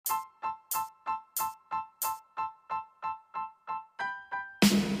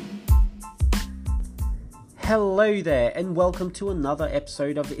Hello there, and welcome to another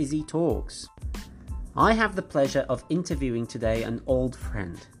episode of Izzy Talks. I have the pleasure of interviewing today an old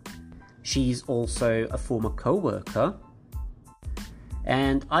friend. She's also a former co-worker,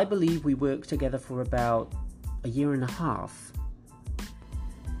 and I believe we worked together for about a year and a half.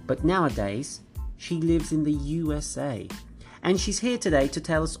 But nowadays, she lives in the USA, and she's here today to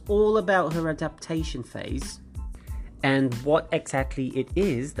tell us all about her adaptation phase and what exactly it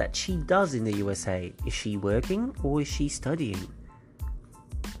is that she does in the USA. Is she working or is she studying?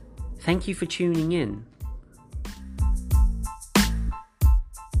 Thank you for tuning in.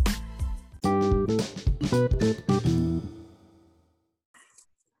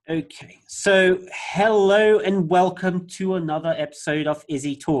 Okay, so hello and welcome to another episode of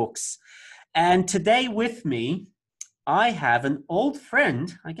Izzy Talks. And today with me, I have an old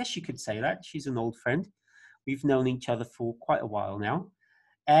friend. I guess you could say that. She's an old friend. We've known each other for quite a while now.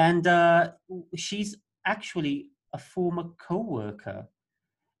 And she's actually a former co-worker.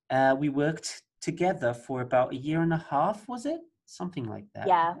 We worked together for about a year and a half, was it? Something like that.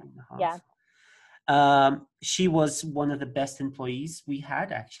 Yeah. A year and a half. She was one of the best employees we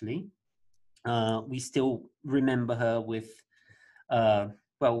had, actually. We still remember her with,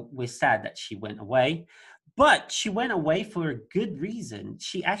 we're sad that she went away. But she went away for a good reason.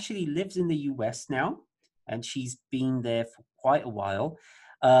 She actually lives in the US now, and she's been there for quite a while.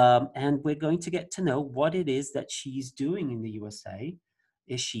 And we're going to get to know what it is that she's doing in the USA.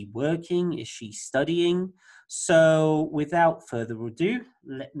 Is she working? Is she studying? So without further ado,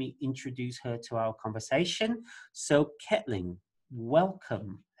 let me introduce her to our conversation. So Ketling,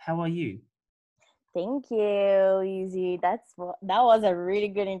 welcome. How are you? Thank you, Izzy. That was a really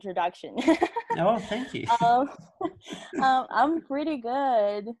good introduction. Oh, thank you. I'm pretty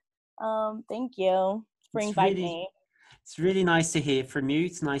good. Thank you for inviting me. It's really nice to hear from you.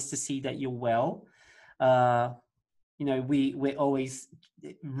 It's nice to see that you're well. We're always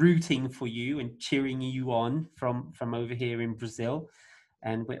rooting for you and cheering you on from over here in Brazil,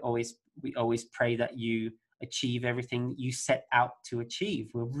 and we always pray that you achieve everything you set out to achieve.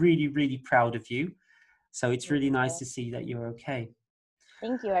 We're really, really proud of you. So it's really nice to see that you're okay.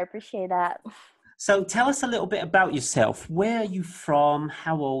 Thank you. I appreciate that. So tell us a little bit about yourself. Where are you from?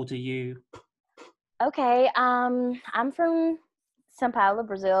 How old are you? Okay. I'm from São Paulo,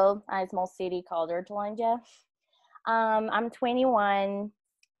 Brazil, a small city called Hortolândia. I'm 21,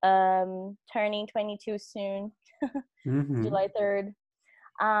 turning 22 soon, July 3rd.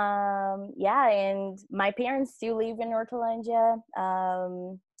 And my parents still live in Hortolândia.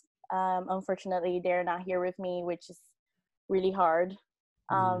 Unfortunately, they're not here with me, which is really hard.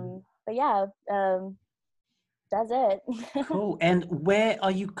 But that's it. Cool. And where are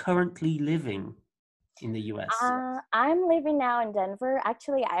you currently living in the US? I'm living now in Denver.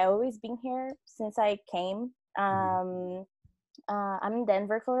 Actually, I always been here since I came. I'm in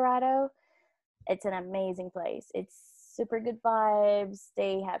Denver, Colorado. It's an amazing place. It's super good vibes.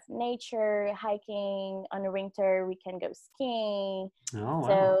 They have nature, hiking. On the winter, we can go skiing. Oh, wow.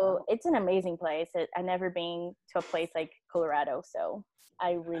 So it's an amazing place. I've never been to a place like Colorado, so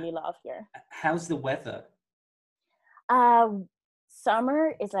I really love here. How's the weather?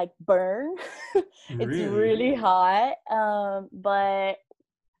 Summer is like burn. It's really hot. But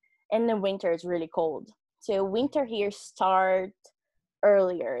in the winter, it's really cold. So winter here starts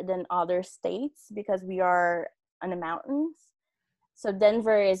earlier than other states because we are on the mountains. So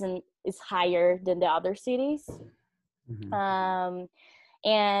Denver is higher than the other cities.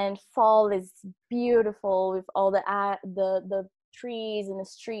 And fall is beautiful with all the trees in the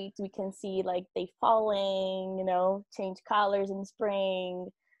streets. We can see like they falling, change colors in spring.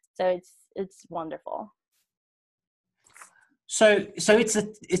 So it's wonderful. So it's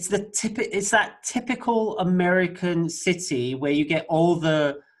that typical American city where you get all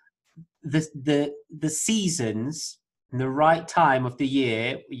the seasons in the right time of the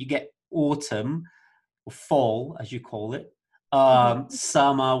year. You get autumn or fall, as you call it,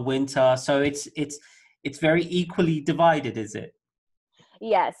 summer, winter. So it's very equally divided, is it?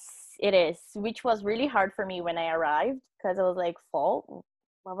 Yes, it is, which was really hard for me when I arrived because I was like, fall?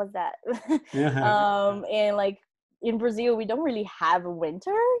 What was that? And like in Brazil, we don't really have a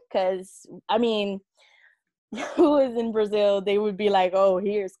winter because, I mean, who is in Brazil, they would be like, oh,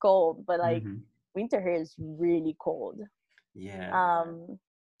 here's cold. But like winter here is really cold. Yeah.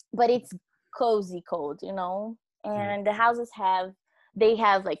 But it's cozy cold, and the houses have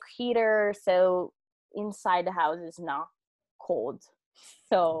like heater. So inside the house is not cold.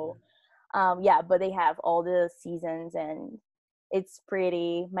 So, but they have all the seasons and it's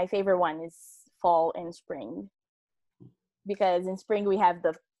pretty. My favorite one is fall and spring because in spring we have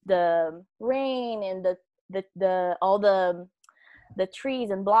the rain and the all the trees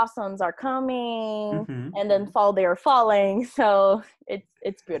and blossoms are coming, Mm-hmm. and then fall they are falling. So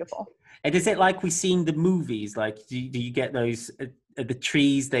it's beautiful. And is it like we see in the movies? Like, do you get those the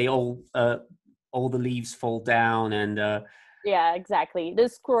trees? They all the leaves fall down, and Yeah, exactly. The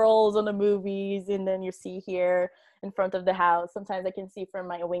squirrels on the movies, and then you see here in front of the house. Sometimes I can see from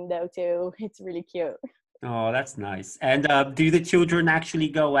my window too. It's really cute. oh, that's nice. And do the children actually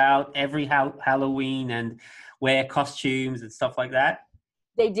go out every Halloween and wear costumes and stuff like that?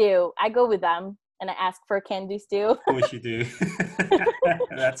 They do. I go with them and I ask for candies too. Of course you do.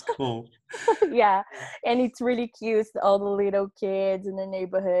 That's cool. Yeah, and it's really cute. All the little kids in the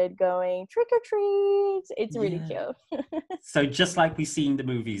neighborhood going trick or treat. It's really Yeah. cute. So just like we see in the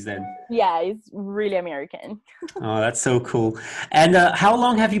movies, then. Yeah, it's really American. Oh, that's so cool. And how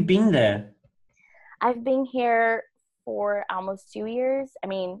long have you been there? I've been here for almost 2 years. I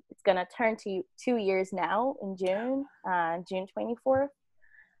mean, it's gonna turn to 2 years now in June, June 24th.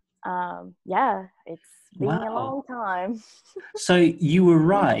 Yeah, it's been a Wow. long time. So you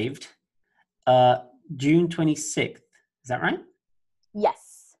arrived uh, June 26th. Is that right?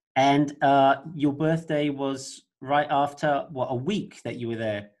 Yes, And your birthday was right after, what, a week that you were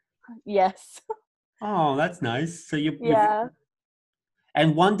there? yes, Oh, that's nice. So you've yeah,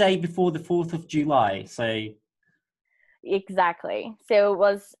 and one day before the 4th of July. So, exactly. So it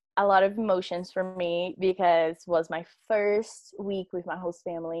was a lot of emotions for me because it was my first week with my host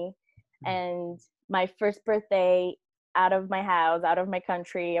family and my first birthday out of my house, out of my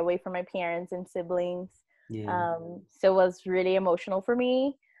country, away from my parents and siblings. yeah. So it was really emotional for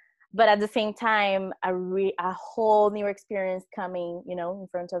me. But at the same time, a whole new experience coming, in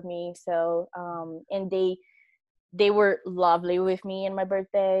front of me. So, and they were lovely with me in my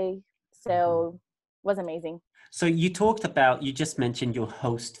birthday. Mhm. So it was amazing. So you just mentioned your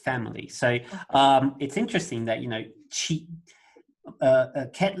host family. So it's interesting that,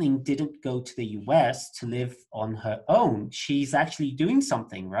 Kathleen didn't go to the US to live on her own. She's actually doing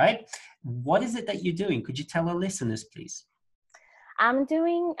something, right? What is it that you're doing? Could you tell our listeners, please? I'm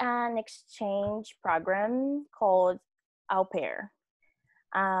doing an exchange program called Au Pair.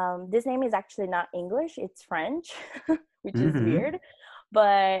 This name is actually not English, it's French, which is Mm-hmm. weird.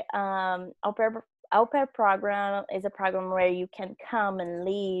 But Au Pair program is a program where you can come and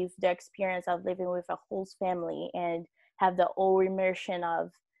live the experience of living with a host family and have the whole immersion of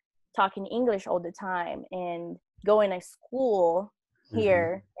talking English all the time and going to school Mm-hmm.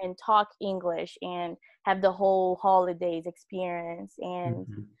 here and talk English and have the whole holidays experience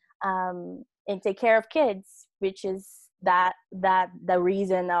Mm-hmm. and take care of kids, which is that the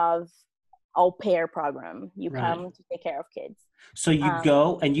reason of au pair program. You Right. come to take care of kids. So you Um,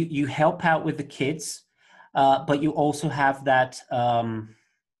 go and you help out with the kids, but you also have that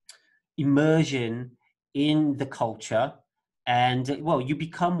immersion in the culture, and well, you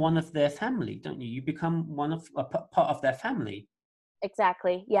become one of their family, don't you? You become one of part of their family.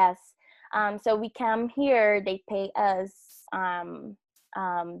 exactly. Yes. So we come here. They pay us.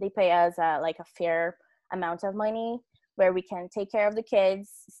 They pay us like a fair amount of money where we can take care of the kids,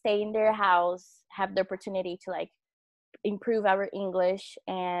 stay in their house, have the opportunity to like improve our English,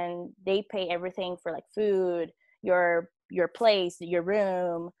 and they pay everything for like food, your place, your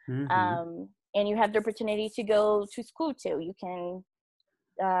room, Mm-hmm. and you have the opportunity to go to school too. You can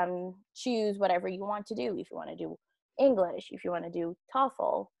choose whatever you want to do. If you want to do English, if you want to do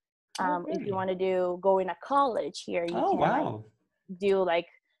TOEFL, Oh, if you really? want to do go in a college here, you Oh, can like wow. do like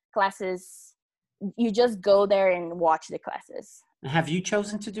classes. You just go there and watch the classes. Have you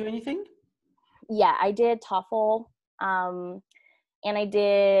chosen to do anything? Yeah, I did TOEFL, and I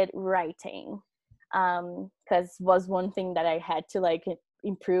did writing, because was one thing that I had to like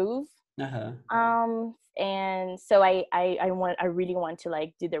improve. Uh-huh. And so I really want to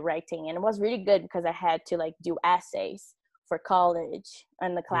like do the writing, and it was really good because I had to like do essays for college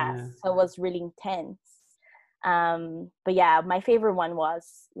and the class, Yeah. so it was really intense. But yeah, my favorite one was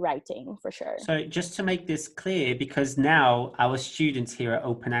writing for sure. So just to make this clear, because now our students here at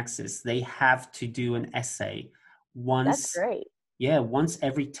Open Access, they have to do an essay That's once, great. yeah, once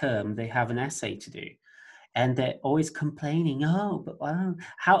every term they have an essay to do. And they're always complaining, oh, but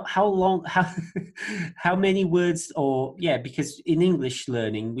how long, how many words, or yeah, because in English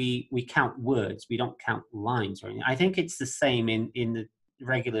learning, we count words, we don't count lines or anything. I think it's the same in the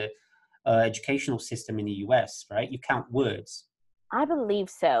regular educational system in the US, right? You count words. I believe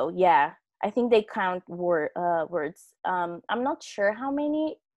so. Yeah, I think they count words. I'm not sure how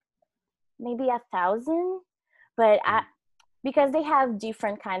many, maybe 1,000, but because they have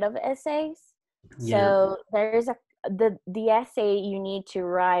different kind of essays. Yeah. So there's the essay you need to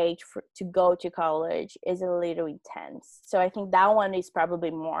write to go to college is a little intense. So I think that one is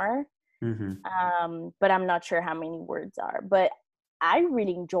probably more. But I'm not sure how many words are. But I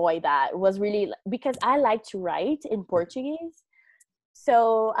really enjoy that. It was really because I like to write in Portuguese.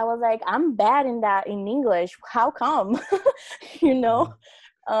 So I was like, I'm bad in that in English. How come? you know?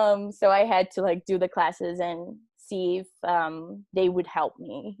 So I had to like do the classes and see if they would help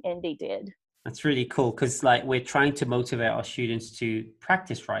me, and they did. That's really cool because like we're trying to motivate our students to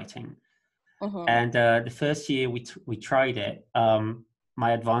practice writing. And the first year we tried it,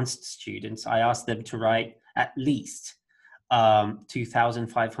 my advanced students, I asked them to write at least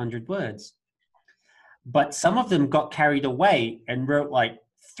 2,500 words. But some of them got carried away and wrote like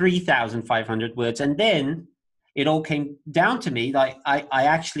 3,500 words. And then it all came down to me. Like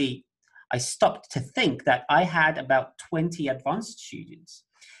I stopped to think that I had about 20 advanced students.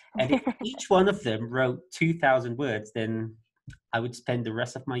 And if each one of them wrote 2,000 words, then I would spend the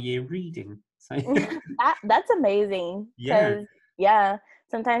rest of my year reading. So that's amazing. Yeah.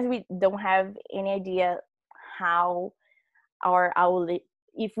 Sometimes we don't have any idea how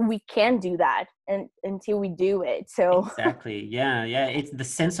if we can do that until we do it. So exactly. Yeah. It's the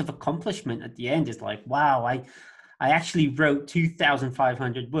sense of accomplishment at the end is like, wow, I actually wrote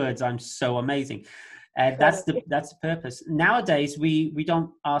 2,500 words. I'm so amazing. That's the purpose. Nowadays, we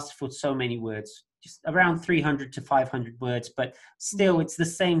don't ask for so many words, just around 300 to 500 words, but still it's the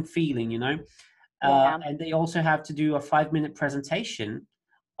same feeling, you know? And they also have to do a 5-minute presentation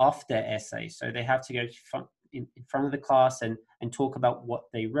of their essay. So they have to go in front of the class and talk about what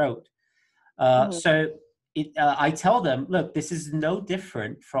they wrote. So I tell them, look, this is no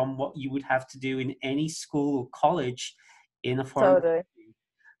different from what you would have to do in any school or college in a foreign country.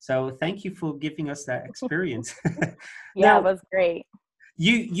 So thank you for giving us that experience. Now, it was great.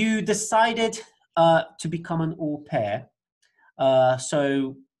 You decided to become an au pair.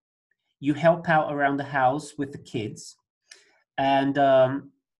 So you help out around the house with the kids, and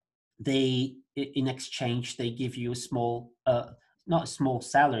they, in exchange, they give you a small, not a small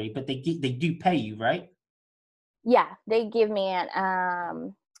salary, but they do pay you, right? Yeah, they give me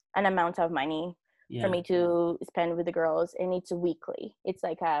an amount of money for me to spend with the girls, and it's weekly. It's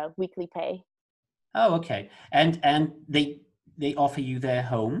like a weekly pay. Oh, okay. And they offer you their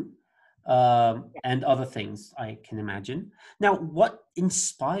home and other things, I can imagine. Now, what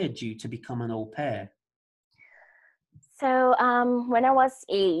inspired you to become an au pair? So when I was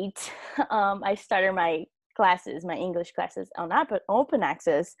 8, I started my English classes on open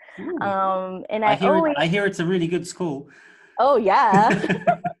access. And I hear it's a really good school. Oh yeah,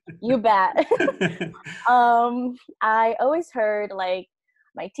 you bet. I always heard like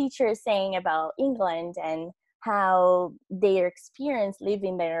my teachers saying about England and how their experience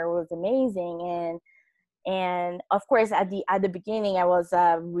living there was amazing, and of course at the beginning I was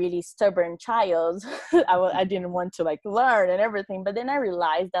a really stubborn child. I didn't want to like learn and everything, but then I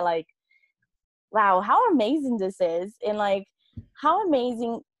realized that like, wow, how amazing this is, and like how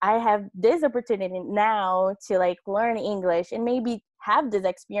amazing I have this opportunity now to like learn English and maybe have this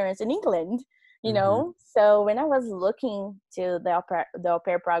experience in England, you know? So when I was looking to the au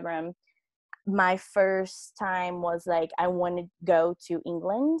pair program, my first time was like, I wanted to go to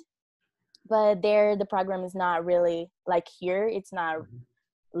England, but there the program is not really like here. It's not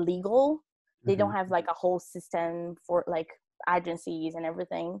legal. They don't have like a whole system for like agencies and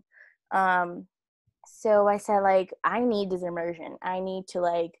everything. So I said like, I need this immersion. I need to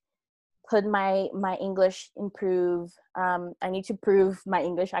like put my English improve. I need to prove my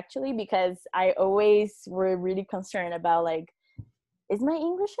English actually, because I always were really concerned about like, is my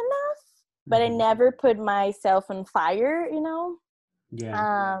English enough? But I never put myself on fire, you know?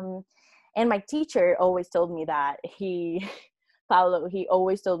 And my teacher always told me that Paulo, he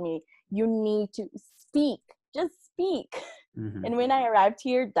always told me, you need to speak, just speak. And when I arrived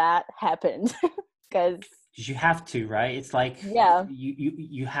here, that happened. Because you have to, right? It's like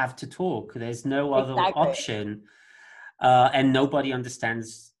you have to talk. There's no other option, and nobody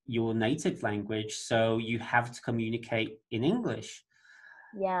understands your native language, so you have to communicate in English.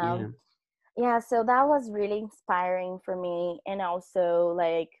 So that was really inspiring for me. And also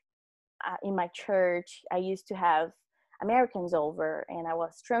like in my church, I used to have Americans over, and I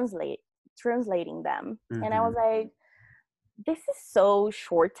was translating them, and I was like, this is so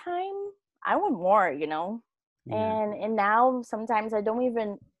short time, I want more, you know? And now sometimes I don't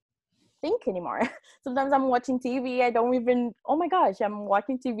even think anymore. Sometimes I'm watching TV, I don't even, oh my gosh, I'm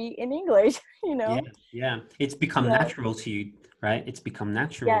watching TV in English, you know? It's become natural to you, right? It's become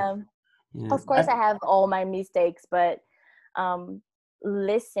natural. Of course I have all my mistakes, but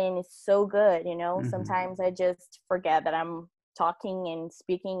listen is so good, you know. Mm-hmm. Sometimes I just forget that I'm talking and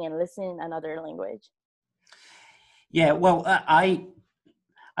speaking and listening another language. Yeah, well, I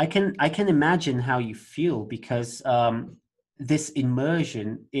can imagine how you feel, because this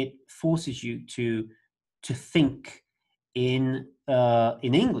immersion, it forces you to think in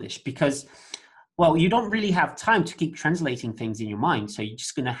English, because, well, you don't really have time to keep translating things in your mind, so you're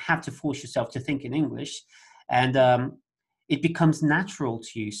just going to have to force yourself to think in English, and it becomes natural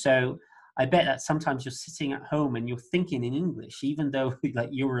to you. So I bet that sometimes you're sitting at home and you're thinking in English, even though like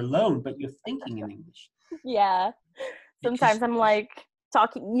you're alone, but you're thinking in English. Yeah. Because Sometimes I'm like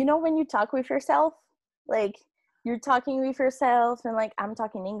talking, you know, when you talk with yourself, like you're talking with yourself and like I'm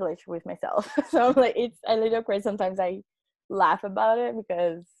talking English with myself. So like it's a little crazy. Sometimes I laugh about it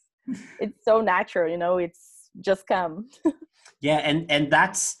because it's so natural, you know, it's just come. yeah, and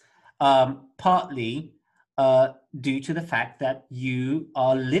that's partly due to the fact that you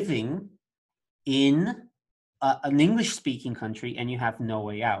are living in an English speaking country and you have no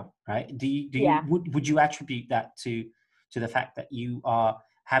way out, right? Yeah. Would you attribute that to the fact that you are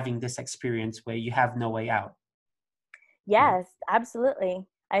having this experience where you have no way out? Yeah. Yes, absolutely.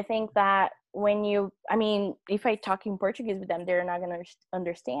 I think that when you, I mean, if I talk in Portuguese with them, they're not going to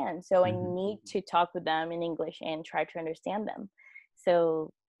understand. So I Mm-hmm. need to talk with them in English and try to understand them.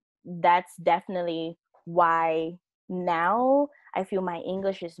 So that's definitely why now I feel my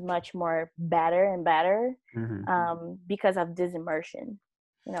English is much more better and better, Mm-hmm. because of this immersion,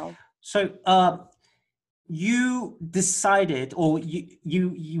 you know. So you decided, or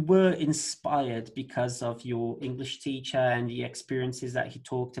you were inspired because of your English teacher and the experiences that he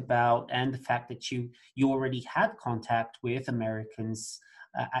talked about, and the fact that you already had contact with Americans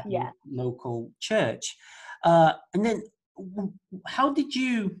at your Yeah. local church, and then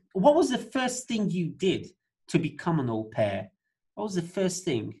what was the first thing you did to become an au pair? What was the first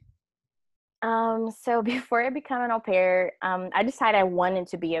thing? So before I became an au pair, I decided I wanted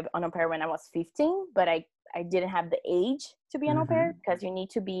to be an au pair when I was 15, but I didn't have the age to be an au Mm-hmm. pair because you need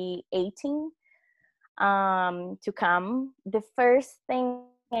to be 18 to come. The first thing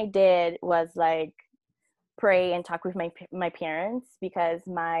I did was like pray and talk with my parents, because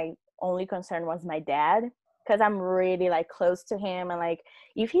my only concern was my dad, because I'm really like close to him, and like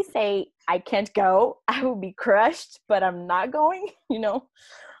if he say I can't go, I will be crushed, but I'm not going, you know.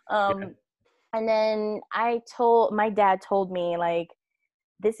 Yeah. Um, and then my dad told me like,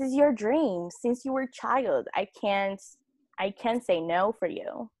 this is your dream since you were a child. I can't say no for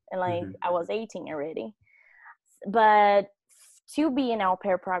you. And like Mm-hmm. I was 18 already. But to be an au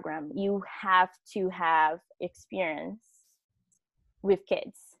pair program, you have to have experience with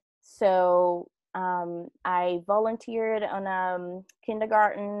kids. So I volunteered on a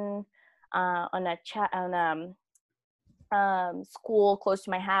kindergarten, on a school close to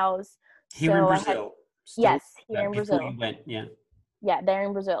my house. Here in So I had, Brazil, still, yes, here in before you Brazil. went, yeah. Yeah, there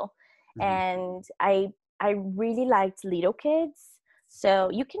in Brazil. Mm-hmm. And I really liked little kids. So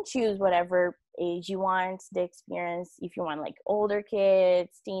you can choose whatever age you want the experience, if you want like older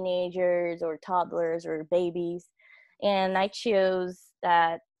kids, teenagers or toddlers or babies. And I chose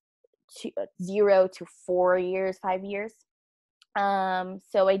that 0 to 4 years, 5 years.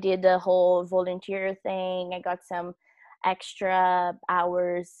 So I did the whole volunteer thing. I got some extra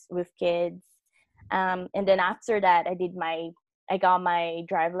hours with kids. And then after that, I got my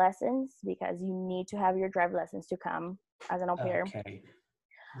drive lessons, because you need to have your drive lessons to come as an au pair. Okay.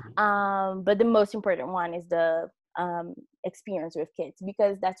 But the most important one is the experience with kids,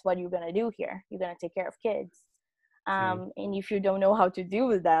 because that's what you're gonna do here. You're gonna take care of kids. Okay. And if you don't know how to deal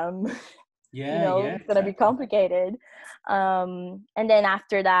with them, Yeah, yeah, it's gonna be exactly. complicated. And then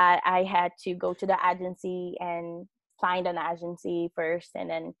after that, I had to go to the agency and find an agency first, and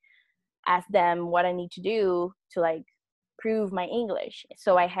then ask them what I need to do to like prove my English.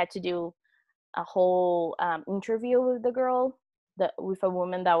 So I had to do a whole interview with the girl, with a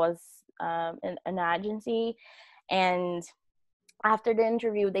woman that was in an agency. And after the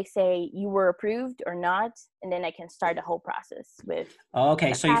interview, they say you were approved or not, and then I can start the whole process with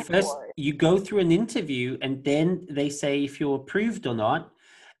Okay, the so passport. you go through an interview, and then they say if you're approved or not,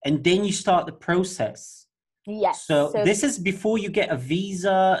 and then you start the process. Yes. So So this is before you get a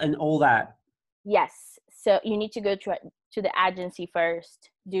visa and all that. yes. So you need to go to the agency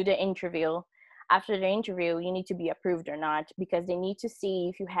first, do the interview. After the interview, you need to be approved or not, because they need to see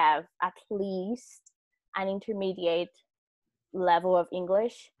if you have at least an intermediate level of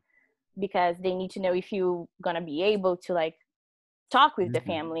English, because they need to know if you're gonna be able to like talk with the Mhm.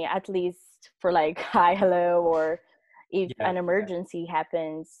 family, at least for like hi, hello, or if Yeah. an emergency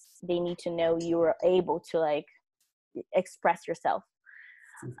happens, they need to know you are able to like express yourself.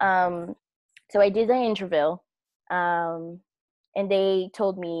 So I did the interview, and they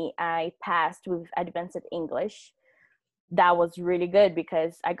told me I passed with advanced English. That was really good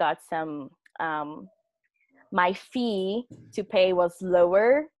because I got some, my fee to pay was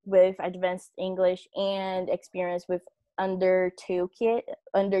lower with advanced English and experience with under two.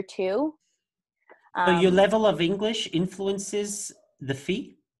 So your level of English influences the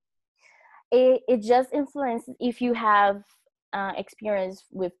fee? It just influences if you have experience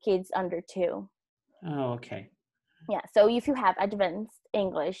with kids under two. Oh, okay. Yeah, so if you have advanced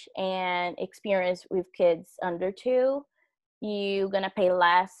English and experience with kids under two, you're gonna pay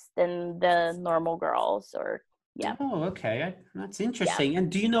less than the normal girls, or yeah. Oh, okay. That's Yeah. interesting.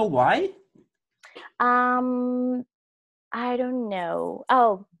 And do you know why? Um, I don't know.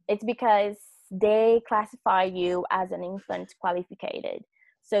 Oh, it's because they classify you as an infant qualified.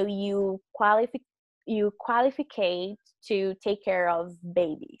 So you qualificate to take care of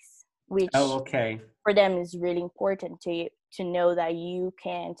babies, Oh, which okay. for them is really important to know that you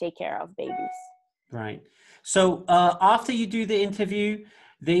can take care of babies. Right. So after you do the interview,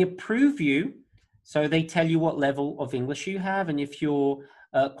 they approve you. So they tell you what level of English you have and if you're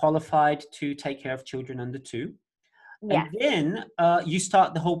qualified to take care of children under two. And Yes. then you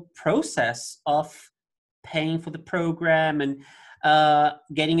start the whole process of paying for the program and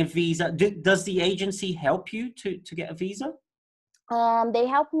getting a visa. Does the agency help you to get a visa? They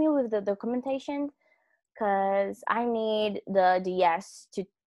helped me with the documentation because I need the DS to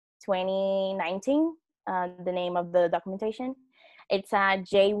 2019, the name of the documentation. It's a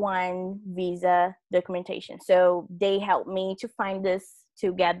J1 visa documentation. So they helped me to find this,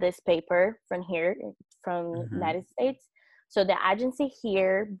 to get this paper from here, from United States. So the agency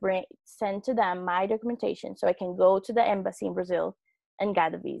here send to them my documentation so I can go to the embassy in Brazil and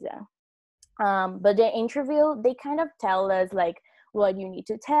get the visa. But the interview, they kind of tell us like what you need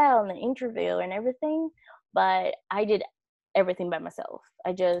to tell in the interview and everything. But I did everything by myself.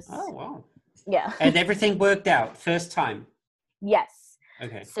 I just, Oh, wow. yeah. And everything worked out first time? Yes.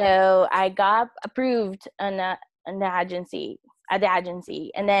 Okay. So I got approved at the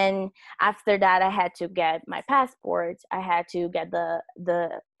agency, and then after that I had to get my passport. I had to get the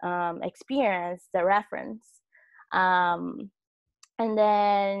experience, the reference, and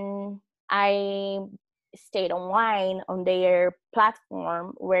then I stayed online on their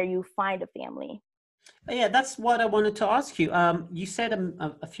platform where you find a family. Yeah, that's what I wanted to ask you. You said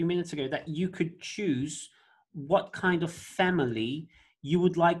a few minutes ago that you could choose what kind of family you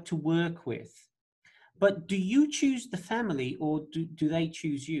would like to work with. But do you choose the family or do they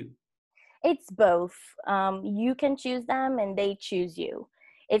choose you? It's both. You can choose them and they choose you.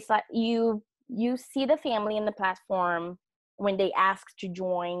 It's like you see the family in the platform when they ask to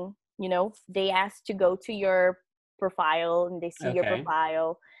join. They ask to go to your profile and they see your Okay.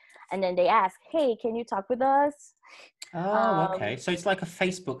 profile, and then they ask, "Hey, can you talk with us?" Oh, okay. So it's like a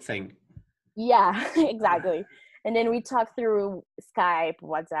Facebook thing. Yeah, exactly. And then we talk through Skype,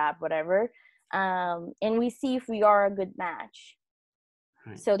 WhatsApp, whatever, and we see if we are a good match.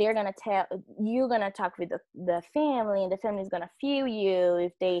 Right. So you're gonna talk with the family, and the family is gonna feel you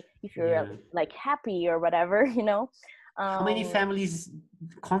if you're like happy or whatever. How many families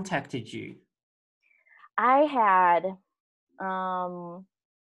contacted you? I had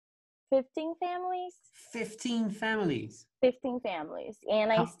 15 families. 15 families. 15 families,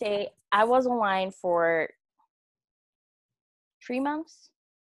 and How, I was online for 3 months.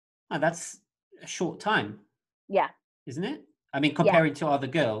 oh, that's a short time. Yeah. Isn't it? I mean, Yeah. comparing to other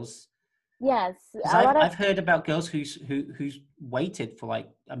girls. Yes. Because I've heard about girls who's waited for like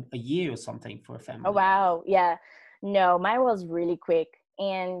a year or something for a family. Oh wow, yeah. No, mine was really quick,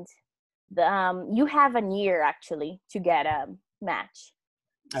 and you have a year actually to get a match.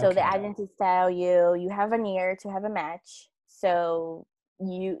 So Okay. the agencies tell you have a year to have a match. So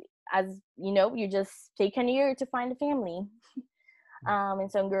you just take a year to find a family.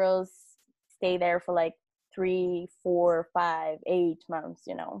 And some girls stay there for like 3, 4, 5, 8 months.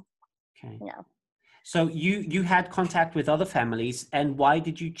 Okay. Yeah. So you had contact with other families, and why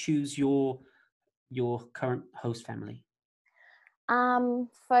did you choose your current host family?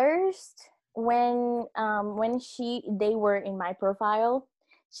 First, when they were in my profile,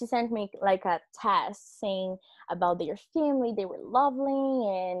 she sent me like a test saying about their family. They were lovely,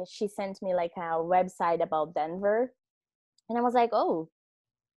 and she sent me like a website about Denver, and I was like, oh,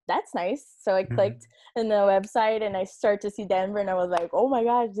 that's nice. So I clicked in the website and I start to see Denver, and I was like, oh my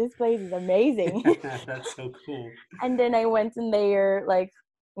gosh, this place is amazing. That's so cool. And then I went in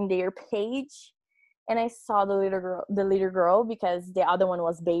their page, and I saw the little girl because the other one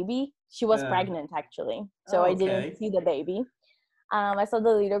was baby. She was pregnant actually, so I didn't see the baby. I saw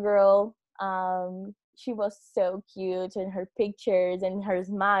the little girl. She was so cute in her pictures and her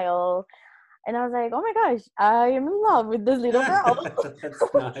smile. And I was like, oh my gosh, I am in love with this little girl. That's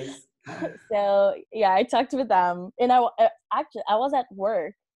nice. So yeah, I talked with them, and actually I was at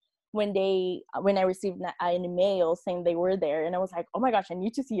work when I received an email saying they were there, and I was like, oh my gosh, I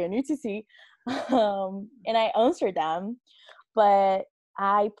need to see, and I answered them, but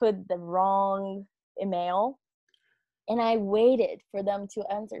I put the wrong email, and I waited for them to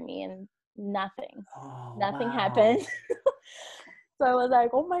answer me, and nothing Wow. happened. So I was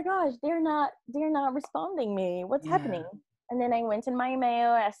like, oh my gosh, they're not responding me. What's happening? And then I went in my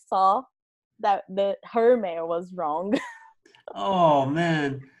email. I saw that her mail was wrong. Oh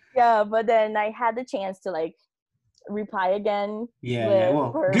man. Yeah, but then I had the chance to like reply again. Yeah.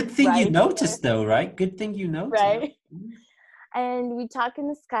 Well, good thing you noticed though, right? Good thing you noticed. Right. And we talked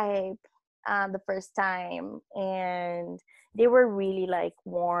in Skype the first time, and they were really like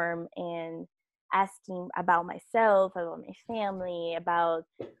warm and asking about myself, about my family, about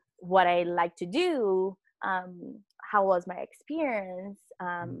what I like to do, how was my experience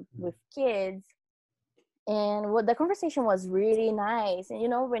with kids. And what the conversation was really nice. And you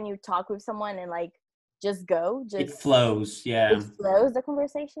know, when you talk with someone and like it flows. Yeah, it flows, the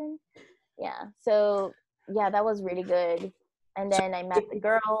conversation. Yeah, so yeah, that was really good. And then I met the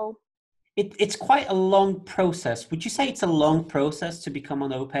girl. It's quite a long process. Would you say it's a long process to become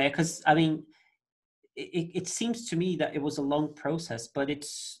an au pair? Because I mean, it seems to me that it was a long process, but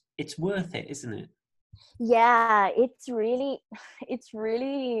it's worth it, isn't it? Yeah, it's really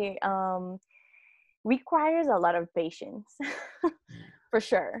requires a lot of patience. For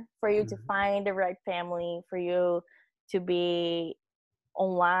sure, for you to find the right family, for you to be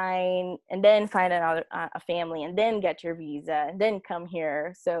online and then find another a family and then get your visa and then come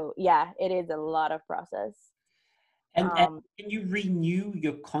here. So yeah, it is a lot of process. And can you renew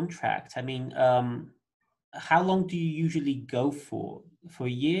your contract? I mean, how long do you usually go for a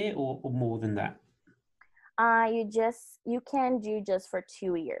year or more than that? You can do just for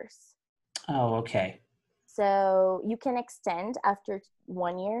 2 years. Oh, okay. So you can extend after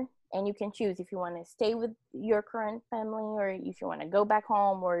 1 year, and you can choose if you want to stay with your current family or if you want to go back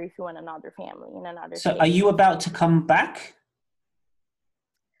home or if you want another family in another state. So are you about to come back?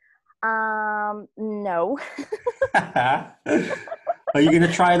 No. Are you going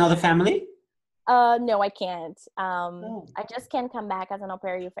to try another family? No, I can't. I just can't come back as an au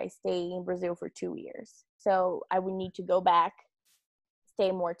pair if I stay in Brazil for 2 years. So I would need to go back,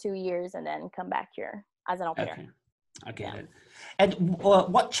 stay more 2 years, and then come back here as an au pair. Okay, I get it. And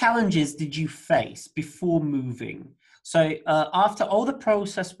what challenges did you face before moving? So after all the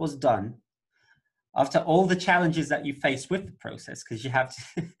process was done, after all the challenges that you faced with the process, because you have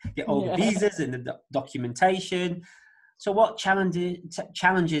to get all the visas and the documentation. So what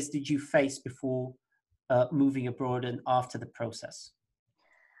challenges did you face before moving abroad and after the process?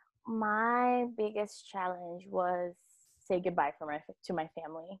 My biggest challenge was say goodbye to my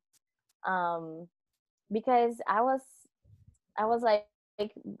family. Because I was like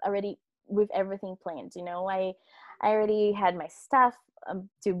already with everything planned, you know. I already had my stuff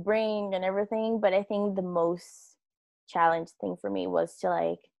to bring and everything, but I think the most challenging thing for me was to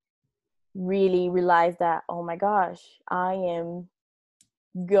like really realize that, oh my gosh, I am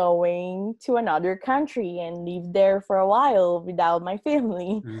going to another country and live there for a while without my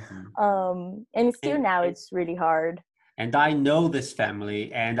family. And still now it's really hard. And I know this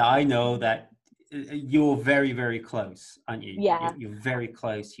family, and I know that you're very, very close, aren't you? Yeah, you're very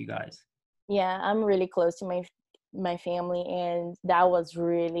close, you guys. Yeah, I'm really close to my family, and that was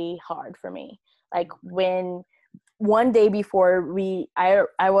really hard for me. Like when one day before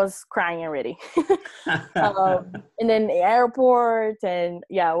I was crying already. And then the airport, and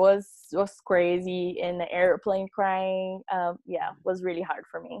yeah, it was crazy in the airplane crying. Yeah, it was really hard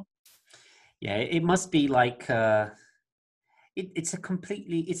for me. Yeah, it must be like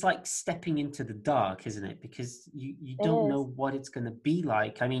it's like stepping into the dark, isn't it? Because you don't know what it's going to be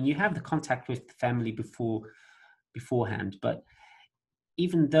like. I mean, you have the contact with the family beforehand, but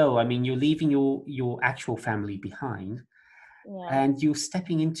even though, I mean, you're leaving your actual family behind, and you're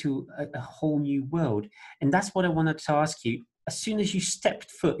stepping into a whole new world. And that's what I wanted to ask you. As soon as you stepped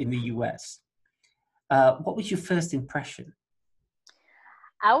foot in the US, what was your first impression?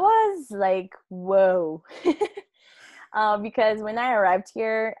 I was like, whoa. Because when I arrived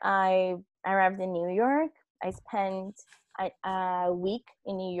here, I arrived in New York. I spent a week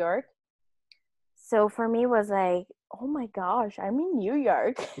in New York. So for me, it was like, oh my gosh, I'm in New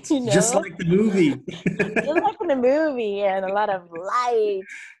York. You know? Just like the movie. Just like in the movie, and a lot of lights,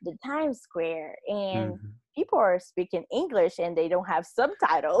 the Times Square. And people are speaking English and they don't have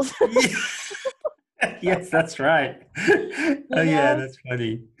subtitles. Yes, that's right. Oh yeah, that's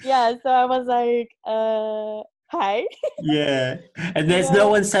funny. Yeah, so I was like, hi. Yeah, and You there's no know?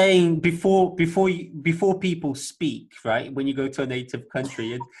 one saying before people speak, right? When you go to a native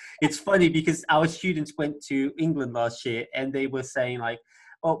country, and it's funny because our students went to England last year, and they were saying like,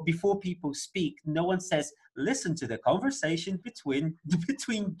 "Oh, before people speak, no one says listen to the conversation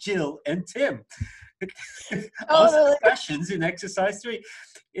between Jill and Tim. Ask Totally. questions in exercise 3."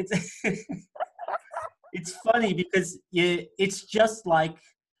 It's it's funny because it's just like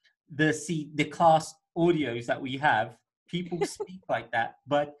the class audios that we have. People speak like that,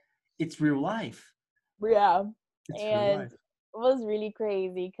 but it's real life. Yeah. It's real And life. it was really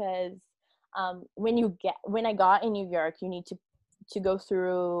crazy because when I got in New York, you need to go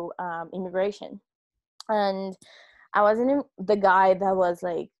through immigration. And I wasn't the guy that was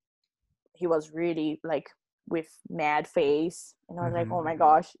like, he was really like with mad face, and I was like, oh my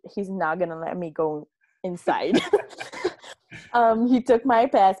gosh, he's not gonna let me go inside. He took my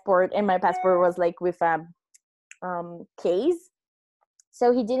passport, and my passport was like with case,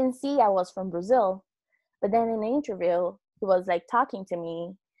 so he didn't see I was from Brazil. But then in the interview, he was like talking to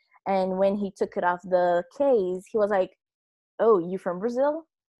me, and when he took it off the case, he was like, oh, you from Brazil?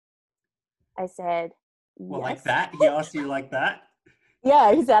 I said, Well, like yes. that? He asked you like that?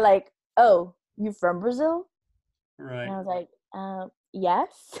 Yeah, he said like, oh, you from Brazil? Right. And I was like,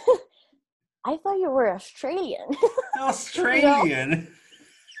 yes. I thought you were Australian. Australian?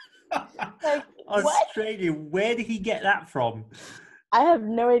 Like, what? Australian. Where did he get that from? I have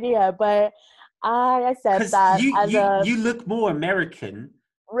no idea, but I accept Because that you, as you, a you look more American.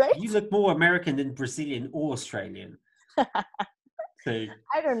 right. You look more American than Brazilian or Australian. So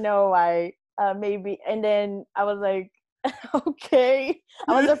I don't know why. Maybe. And then I was like, okay.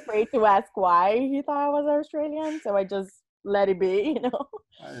 I was afraid to ask why he thought I was Australian, so I just let it be,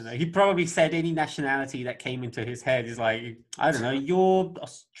 I don't know. He probably said any nationality that came into his head. Is like, I don't know, you're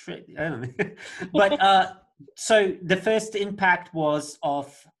Australian. I don't know. But so the first impact was of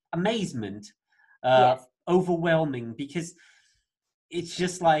amazement, Yes. overwhelming, because it's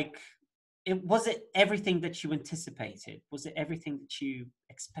just like, was it everything that you anticipated? Was it everything that you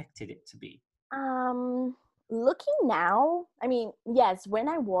expected it to be? Um, Looking now, I mean, yes, when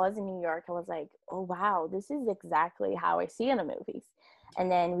I was in New York, I was like, oh wow, this is exactly how I see in the movies. And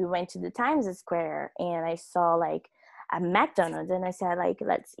then we went to the Times Square and I saw like a McDonald's, and I said like,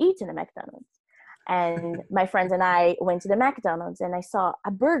 let's eat in a McDonald's. And my friends and I went to the McDonald's and I saw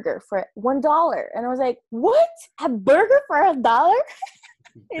a burger for $1. And I was like, what? A burger for $1?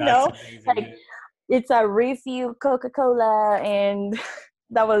 That's amazing. Like it's a refill Coca-Cola, and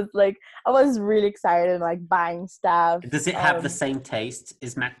that was like, I was really excited, like buying stuff. Does it have the same taste?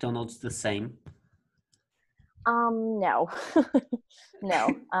 Is McDonald's the same? No.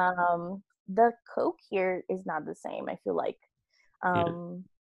 No. The Coke here is not the same. I feel like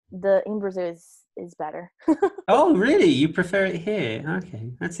the in Brazil is better. Oh, really? You prefer it here?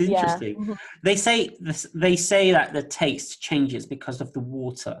 Okay, that's interesting. Yeah. They say that the taste changes because of the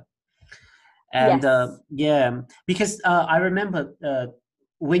water, and Yes. yeah, because I remember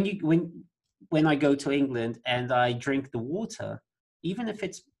when when I go to England and I drink the water, even if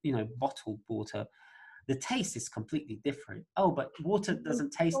it's bottled water, the taste is completely different. Oh, but water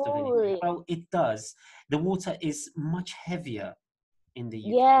doesn't taste of anything. Totally. Well, it does. The water is much heavier in the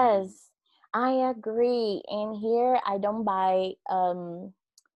UK. Yes, I agree. And here I don't buy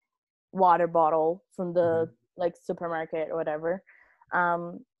water bottle from the Mhm. like supermarket or whatever.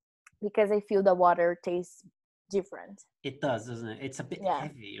 Um because I feel the water tastes different. It does, doesn't it? It's a bit Yeah.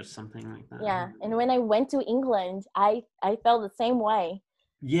 heavy or something like that. Yeah. And when I went to England, I felt the same way.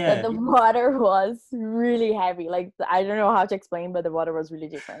 That Yeah. the water was really heavy. Like I don't know how to explain, but the water was really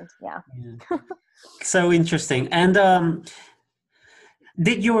different. Yeah. Yeah. So interesting. And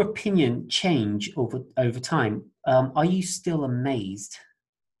did your opinion change over time? Are you still amazed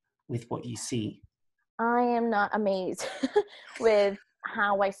with what you see? I am not amazed with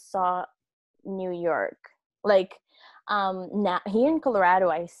how I saw New York. Like now here in Colorado,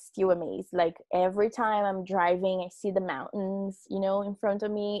 I still amazed. Like every time I'm driving, I see the mountains, in front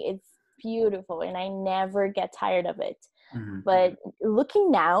of me. It's beautiful, and I never get tired of it. Mhm. But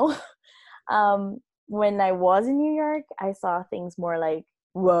looking now, when I was in New York, I saw things more like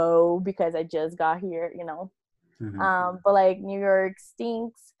whoa, because I just got here. Mhm. But like New York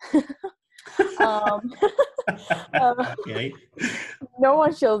stinks. um, Okay. no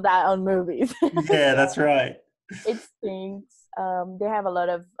one shows that on movies. Yeah, that's right. It stinks. They have a lot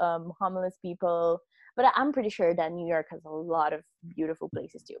of homeless people. But I'm pretty sure that New York has a lot of beautiful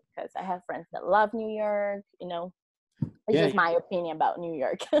places too, because I have friends that love New York. It's Yeah. just my opinion about New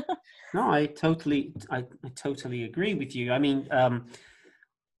York. No, I totally agree with you. I mean,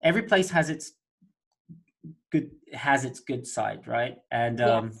 every place has its good side, right? And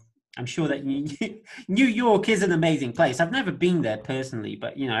Yes. I'm sure that New York is an amazing place. I've never been there personally,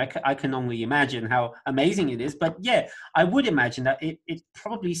 but I can only imagine how amazing it is. But yeah, I would imagine that it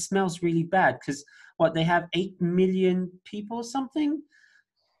probably smells really bad because what they have 8 million people or something.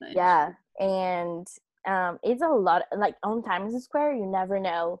 Yeah, and it's a lot. Like on Times Square, you never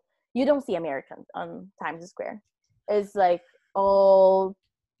know. You don't see Americans on Times Square. It's like all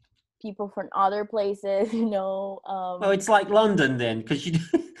people from other places. Well, it's like London then, because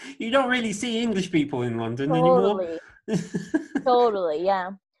you don't really see English people in London anymore. Totally, totally.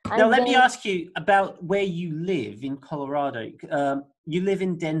 Yeah, Now, I've let me been. ask you about where you live in Colorado. You live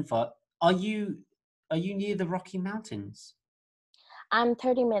in Denver. Are you are you near the Rocky Mountains? I'm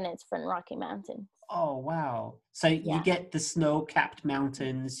 30 minutes from Rocky Mountains. Oh, wow. So you Yeah, get the snow-capped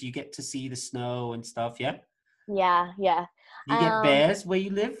mountains, you get to see the snow and stuff, yeah? yeah, yeah. You get Um, bears where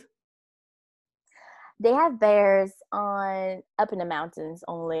you live? they have bears on up in the mountains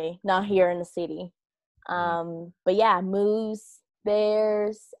only, not here in the city. Right. But yeah, moose,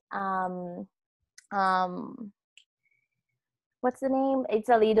 bears, um what's the name? It's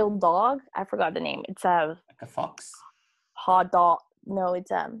a little dog. I forgot the name. It's a Like a fox? hot dog. No,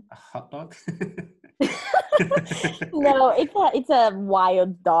 it's A hot dog? no, it's a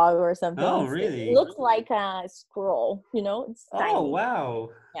wild dog or Oh, something. It really? looks like a squirrel. It's Oh, tiny. wow.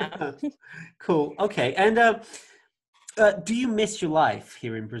 Yeah. Cool. Okay. And do you miss your life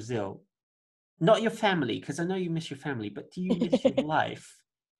here in Brazil? Not your family, because I know you miss your family, but do you miss your life?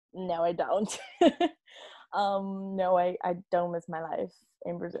 No, I don't. No, I don't miss my life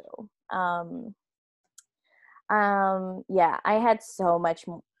in Brazil. Yeah, I had so much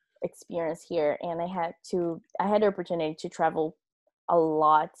experience here, and I had the opportunity to travel a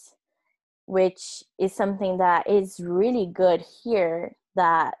lot, which is something that is really good here,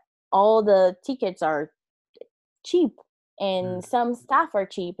 that all the tickets are cheap Mm. and some stuff are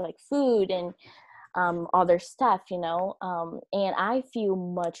cheap, like food and other stuff, and I feel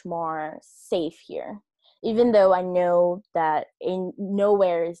much more safe here, even though I know that in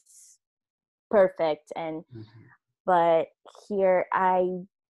nowhere is perfect. Mhm. But here I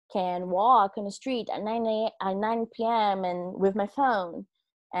can walk on the street at 9 p.m. and with my phone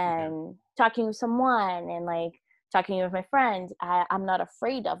Yeah. and talking with someone and like talking with my friends. I'm not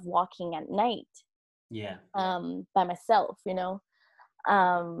afraid of walking at night Yeah. by myself,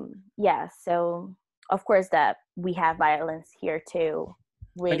 yeah, so of course that we have violence here too,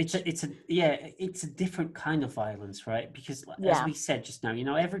 But which it's a different kind of violence, right? Because as yeah. we said just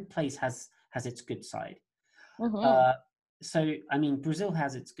now, every place has its good side. Hmm. Uh, so I mean, Brazil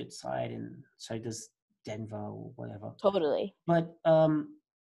has its good side, and so does Denver or whatever. Totally. But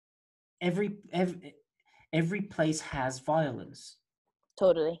every every place has violence,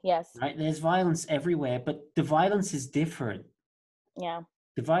 Totally, yes. right? There's violence everywhere, but the violence is different. Yeah.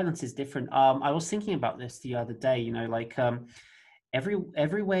 The violence is different. I was thinking about this the other day. Like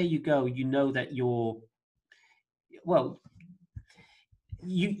everywhere you go, that well,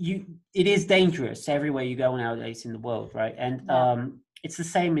 it is dangerous everywhere you go nowadays in the world, right? And Yeah. it's the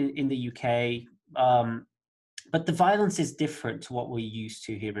same in the UK. But the violence is different to what we're used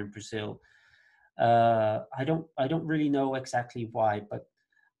to here in Brazil. I don't really know exactly why, but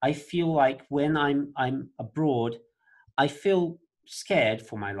I feel like when I'm abroad, I feel scared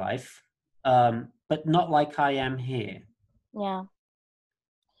for my life, but not like I am here. Yeah,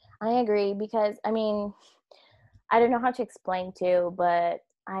 I agree, because I mean, I don't know how to explain too, but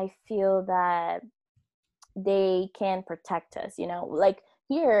I feel that they can protect us, like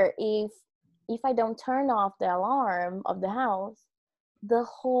here, if I don't turn off the alarm of the house, the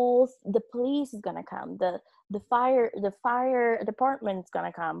police is gonna come, the fire department is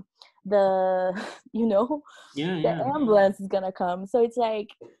gonna come, the Yeah, the yeah. ambulance is gonna come. So it's like,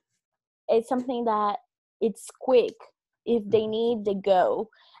 it's something that it's quick. If they Mhm. need, they go.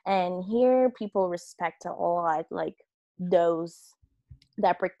 And here people respect a lot, like those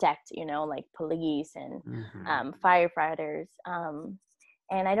that protect, like police and Mhm. firefighters.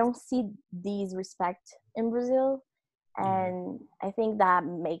 And I don't see these respect in Brazil. Yeah, And I think that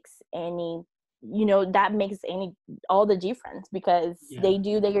makes any all the difference, because yeah. they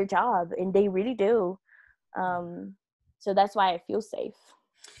do their job and they really do. um so that's why I feel safe.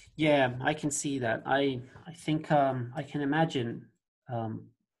 Yeah, I can see that. I think I can imagine um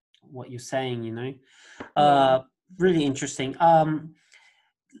what you're saying, Yeah. really interesting.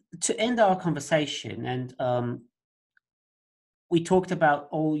 to end our conversation, and we talked about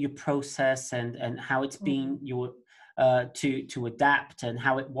all your process and how it's been your to adapt, and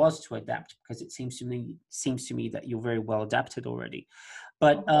how it was to adapt, because it seems to me that you're very well adapted already.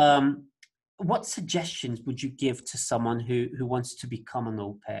 But what suggestions would you give to someone who wants to become an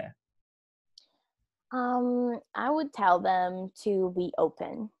au pair? I would tell them to be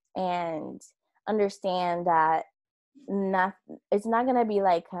open and understand that it's not gonna be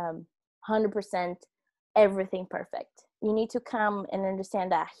like 100% everything perfect. You need to come and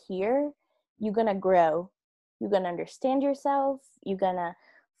understand that here you're gonna grow, you're gonna understand yourself, you're gonna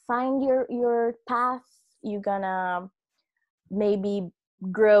find your path, you're gonna maybe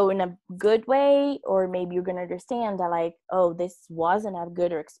grow in a good way, or maybe you're gonna understand that like, oh, this wasn't a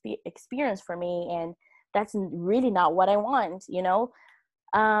good or experience for me, and that's really not what I want, you know.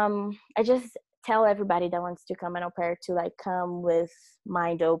 I just tell everybody that wants to come an au pair to like come with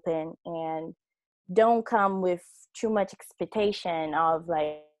mind open, and don't come with too much expectation of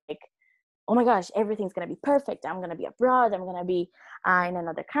like, oh my gosh, everything's gonna be perfect, I'm gonna be abroad, I'm gonna be in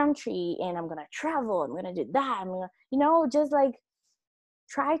another country, and I'm gonna travel, I'm gonna do that, I'm gonna, you know, just like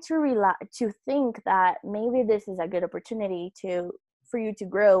try to think that maybe this is a good opportunity for you to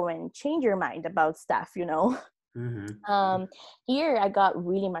grow and change your mind about stuff, you know. Here I got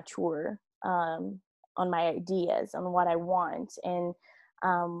really mature on my ideas, on what I want, and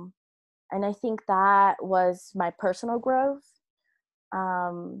I think that was my personal growth.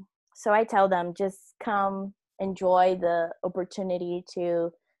 So I tell them, just come enjoy the opportunity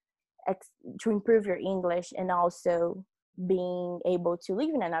to improve your English, and also being able to live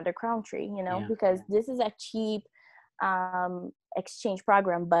in another country, you know, because this is a cheap exchange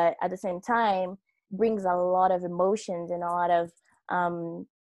program, but at the same time brings a lot of emotions and a lot of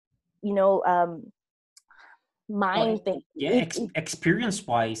you know, mind thing. Experience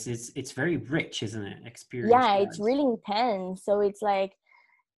wise, it's very rich, isn't it? Experience. Yeah, it's really intense. So it's like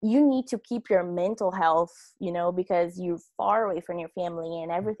you need to keep your mental health, you know, because you're far away from your family,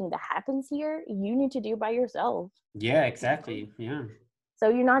 and everything that happens here you need to do by yourself. Yeah, exactly. Yeah. So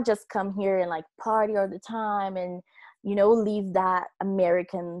you're not just come here and like party all the time and, you know, leave that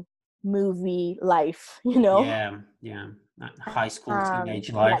American movie life, you know. Yeah, high school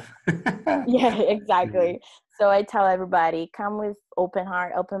teenage life. Yeah, exactly. So I tell everybody, come with open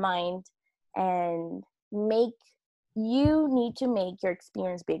heart, open mind, and you need to make your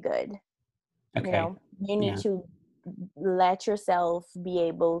experience be good. Okay. You know, you need to let yourself be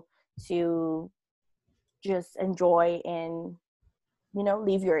able to just enjoy and, you know,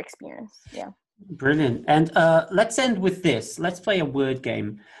 live your experience. Yeah. Brilliant. And let's end with this. Let's play a word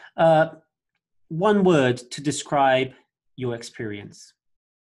game. One word to describe your experience.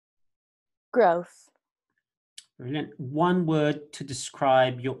 Growth. Brilliant. One word to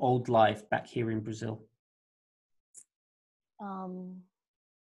describe your old life back here in Brazil.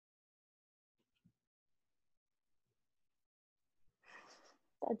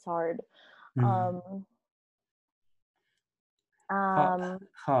 That's hard.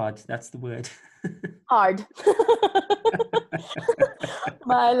 Hard, that's the word. Hard.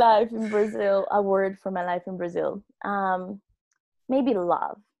 My life in Brazil, a word for my life in Brazil. Maybe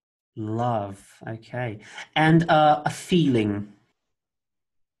love. Love, okay. And a feeling.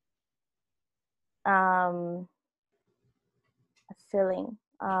 A feeling.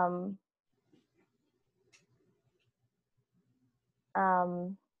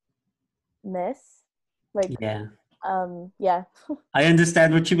 Miss. Like, yeah. I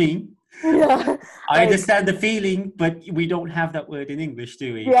understand what you mean. Yeah. I understand the feeling, but we don't have that word in English,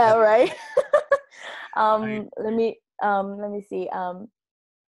 do we? Yeah, right. Let me see.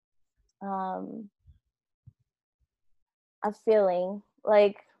 A feeling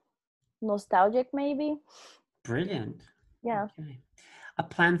like nostalgic, maybe. Brilliant. Yeah. Okay. A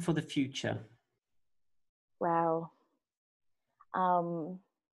plan for the future. Wow.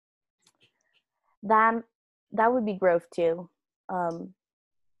 That would be growth too,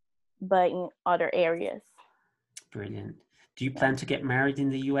 but in other areas. Brilliant. Do you plan to get married in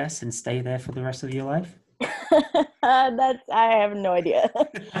the US and stay there for the rest of your life? I have no idea.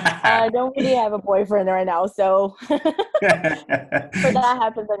 I don't really have a boyfriend right now, so for that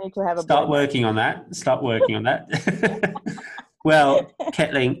happens, I need to have a Start working on that. Well,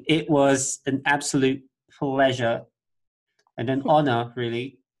 Kathleen, it was an absolute pleasure and an honor,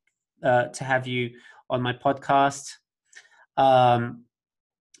 really, to have you on my podcast.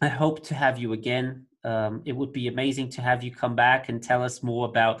 I hope to have you again. It would be amazing to have you come back and tell us more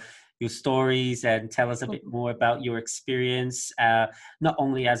about your stories and tell us a bit more about your experience, not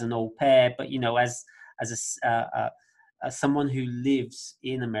only as an au pair, but, you know, as someone who lives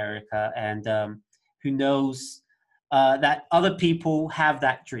in America and who knows that other people have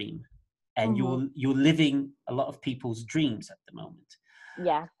that dream, and you're living a lot of people's dreams at the moment.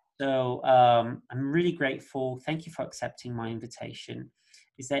 Yeah. So I'm really grateful. Thank you for accepting my invitation.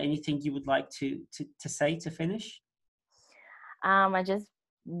 Is there anything you would like to say to finish? I just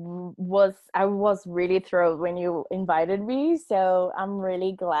I was really thrilled when you invited me, so I'm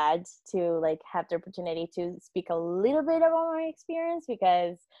really glad to like have the opportunity to speak a little bit about my experience,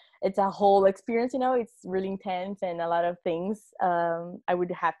 because it's a whole experience, you know. It's really intense and a lot of things I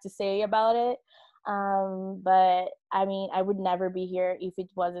would have to say about it, but I mean, I would never be here if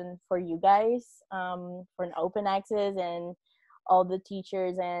it wasn't for you guys, for an open access and all the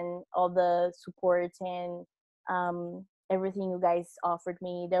teachers and all the support and everything you guys offered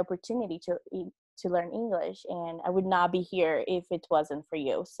me the opportunity to learn English, and I would not be here if it wasn't for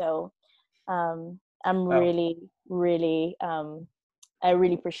you. So I'm really I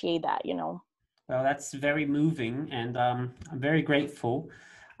really appreciate that, you know. Well, that's very moving, and I'm very grateful.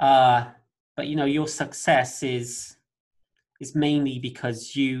 But you know, your success is mainly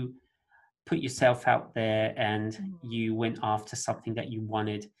because you put yourself out there and you went after something that you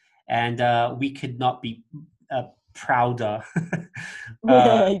wanted, and we could not be prouder.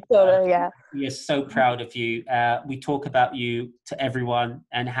 Totally, yeah. We are so proud of you. We talk about you to everyone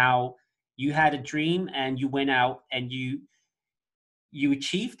and how you had a dream and you went out and you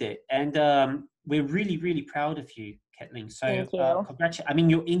achieved it, and we're really, really proud of you, Kathleen. So Thank you. congratulations. I mean,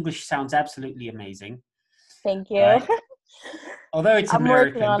 your English sounds absolutely amazing. Thank you. Although it's I'm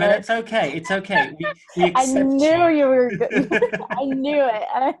American, but it's okay. It's okay. We accept I knew you were good. I knew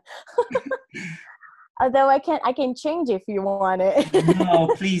it. Although I can change if you want it. No,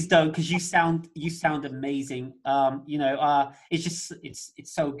 please don't, because you sound amazing. You know, it's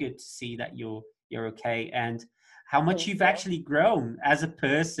so good to see that you're okay, and how much you've actually grown as a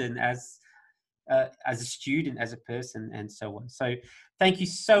person, as a student, as a person, and so on. So thank you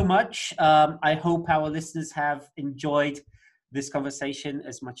so much. I hope our listeners have enjoyed this conversation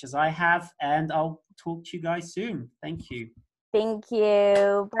as much as I have, and I'll talk to you guys soon. Thank you. Thank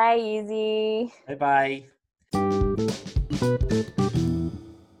you. Bye, Easy. Bye-bye.